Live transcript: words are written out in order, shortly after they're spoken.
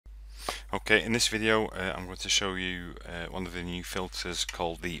Okay, in this video I'm going to show you one of the new filters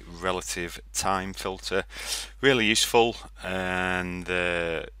called the relative time filter. Really useful and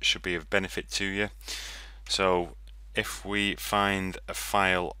should be of benefit to you. So if we find a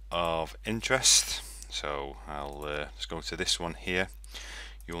file of interest, so I'll just go to this one here,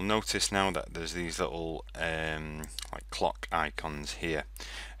 you'll notice now that there's these little like clock icons here.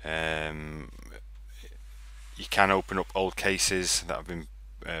 You can open up old cases that have been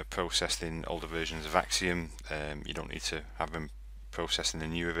processed in older versions of AXIOM. You don't need to have them processed in the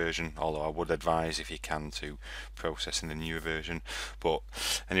newer version, although I would advise, if you can, to process in the newer version. But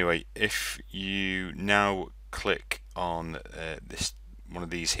anyway, if you now click on this one of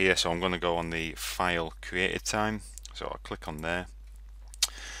these here, so I'm going to go on the file created time, so I'll click on there.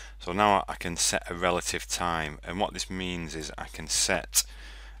 So now I can set a relative time, and what this means is I can set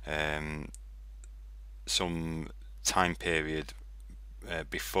some time period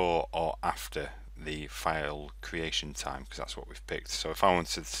before or after the file creation time, because that's what we've picked. So if I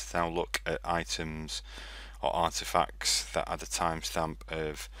wanted to now look at items or artifacts that had a timestamp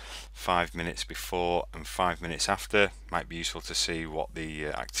of 5 minutes before and 5 minutes after, might be useful to see what the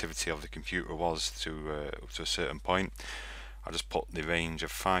activity of the computer was to a certain point. I'll just put the range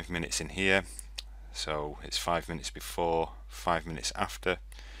of 5 minutes in here, so it's 5 minutes before, 5 minutes after.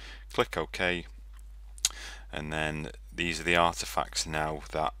 Click OK, and then these are the artifacts now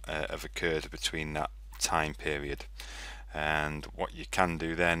that have occurred between that time period. And what you can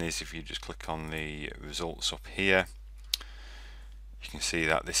do then is, if you just click on the results up here, you can see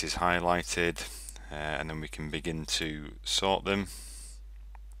that this is highlighted, and then we can begin to sort them.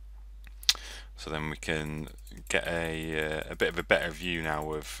 So then we can get a bit of a better view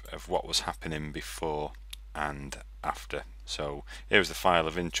now of what was happening before and after. So here's the file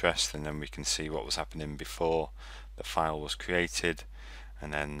of interest, and then we can see what was happening before the file was created,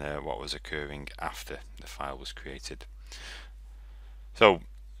 and then what was occurring after the file was created. So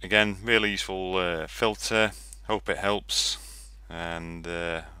again, really useful filter. Hope it helps, and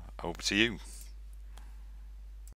over to you.